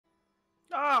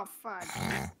Oh, fudge.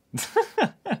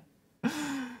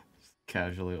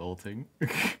 Casually ulting.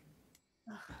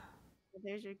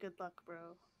 There's your good luck, bro.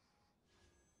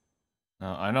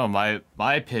 No, I know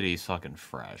my pity's fucking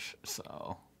fresh,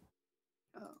 so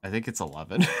Oh. I think it's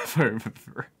 11 if I remember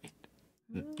right.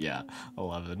 Yeah,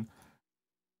 11.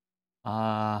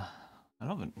 I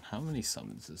don't even, how many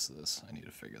summons is this? I need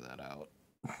to figure that out.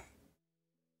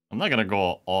 I'm not gonna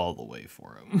go all the way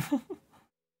for him.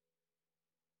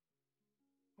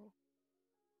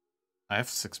 I have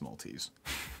 6 multis.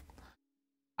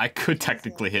 I could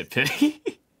technically hit pity.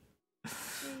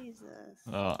 Jesus.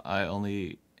 I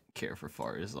only care for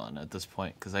Faruzan at this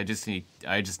point because I just need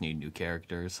new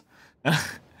characters.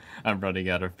 I'm running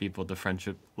out of people to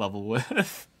friendship level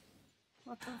with.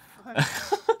 What the fuck?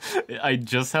 I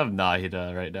just have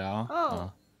Nahida right now.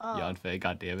 Oh. Yanfei,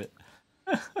 god damn it.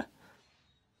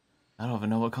 I don't even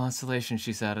know what constellation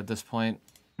she's at this point.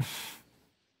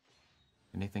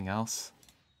 Anything else?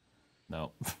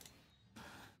 No.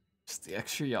 Just the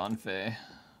extra Yanfei.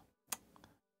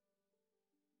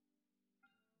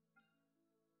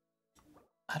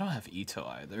 I don't have Ito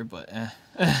either, but eh.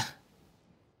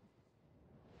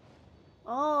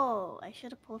 Oh, I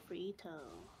should have pulled for Ito.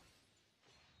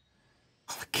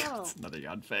 Oh my god, it's another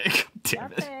Yanfei.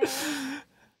 God damn it.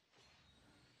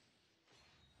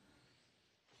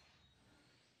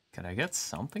 Can I get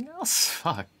something else?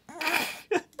 Fuck.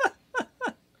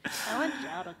 I want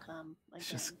Zhao to come again.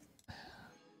 Just...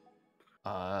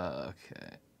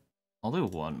 okay. I'll do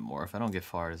one more. If I don't get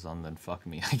Faruzan, then fuck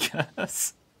me, I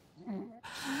guess.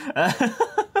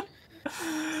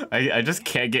 I just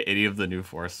can't get any of the new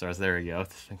 4 stars. There we go.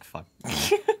 Fuck.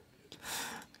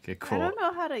 Okay, cool. I don't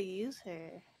know how to use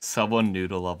her. Someone new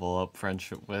to level up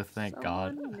friendship with, thank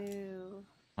God. New.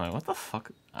 Wait, what the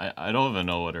fuck? I don't even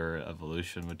know what her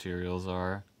evolution materials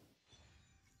are.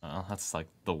 That's like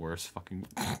the worst fucking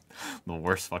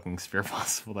spear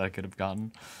possible that I could have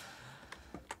gotten.